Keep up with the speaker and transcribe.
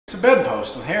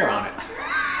bedpost with hair on it.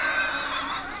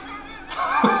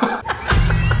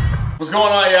 What's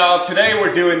going on, y'all? Today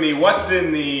we're doing the What's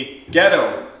in the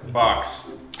Ghetto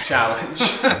box challenge.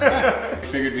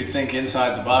 Figured we'd think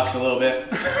inside the box a little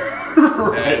bit.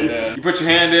 Right. And, you put your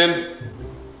hand in.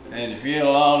 and you feel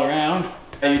it all around.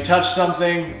 You touch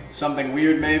something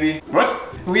weird maybe. What?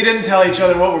 We didn't tell each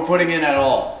other what we're putting in at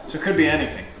all, so it could be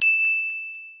anything.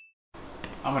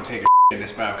 I'm gonna take a in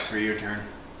this box for your turn.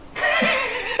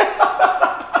 I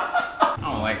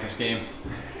don't like this game.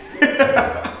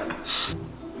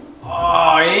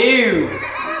 Oh, ew!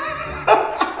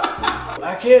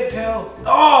 I can't tell.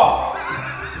 Oh!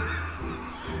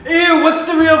 Ew, what's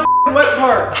the real wet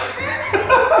part?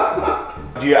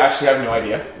 Do you actually have no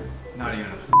idea? Not even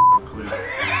a clue.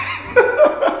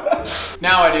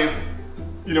 Now I do.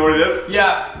 You know what it is?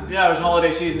 Yeah, it was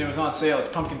holiday season, it was on sale. It's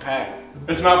pumpkin pie.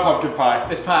 It's not pumpkin pie.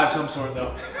 It's pie of some sort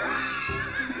though.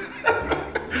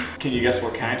 Can you guess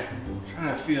what kind? I'm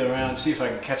trying to feel around, see if I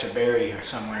can catch a berry or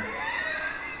somewhere.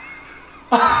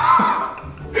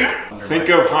 Think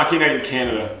of Hockey Night in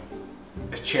Canada.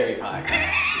 It's cherry pie.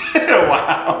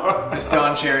 Wow. It's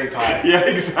Dawn cherry pie. Yeah,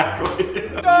 exactly.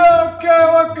 I don't care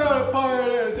what kind of pie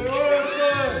it is.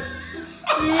 I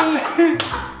want it.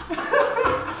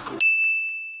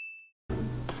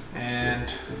 And,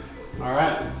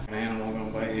 alright. An animal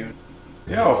gonna bite you.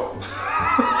 Yo.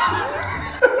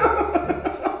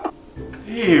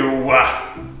 Ew.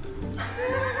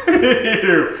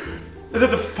 Ew. Is it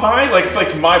the pie? Like it's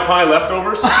like my pie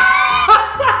leftovers?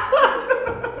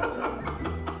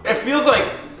 It feels like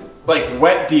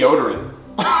wet deodorant.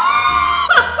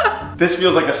 This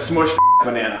feels like a smushed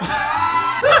banana.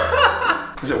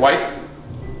 Is it white?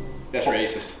 That's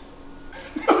racist.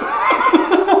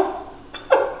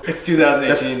 It's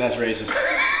 2018, that's racist.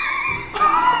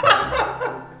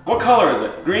 What color is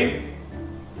it? Green?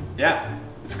 Yeah.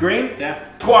 It's green? Yeah.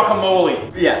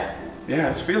 Guacamole. Yeah. Yeah,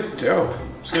 this feels dope.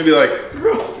 It's gonna be like,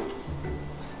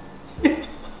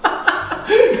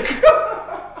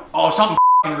 Oh, something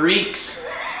reeks.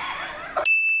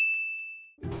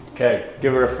 okay,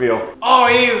 give her a feel. Oh,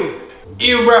 ew.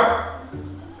 Ew, bro.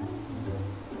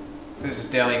 This is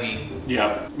deli meat.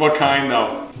 Yeah. What kind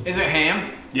though? Is it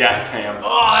ham? Yeah, it's ham.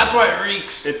 Oh, that's why it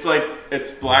reeks.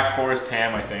 It's Black Forest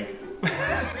ham, I think.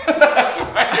 That's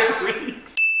why it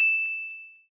reeks.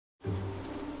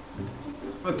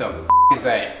 What the is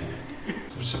that?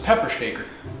 It's a pepper shaker.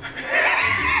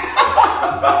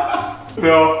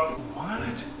 No. What?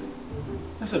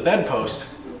 That's a bedpost.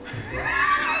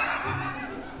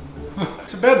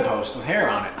 It's a bedpost with hair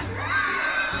on it.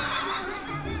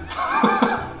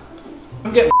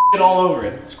 I'm getting all over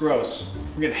it. It's gross.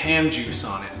 I'm getting ham juice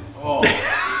on it. Oh.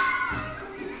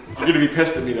 You're gonna be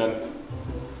pissed at me then.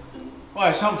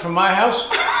 Why, something from my house?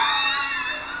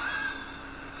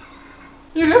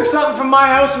 You took something from my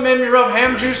house and made me rub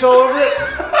ham juice all over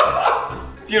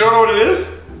it? You don't know what it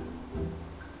is?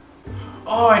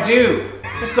 Oh, I do.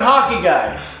 It's the hockey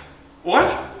guy.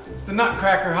 What? It's the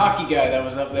Nutcracker hockey guy that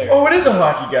was up there. Oh, it is a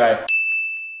hockey guy.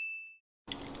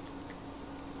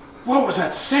 What was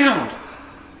that sound?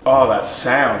 Oh, that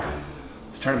sound.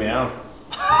 It's turning me on.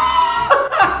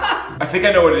 I think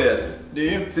I know what it is. Do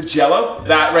you? Is it Jello?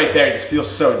 That right there just feels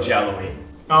so Jello-y.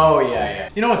 Oh, yeah.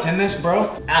 You know what's in this, bro?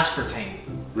 Aspartame.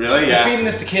 Really? You're Yeah. feeding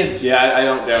this to kids. Yeah, I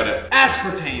don't doubt it.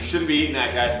 Aspartame. You shouldn't be eating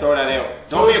that, guys. Throw that out.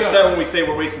 So Don't be is upset when we say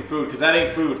we're wasting food, because that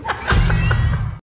ain't food.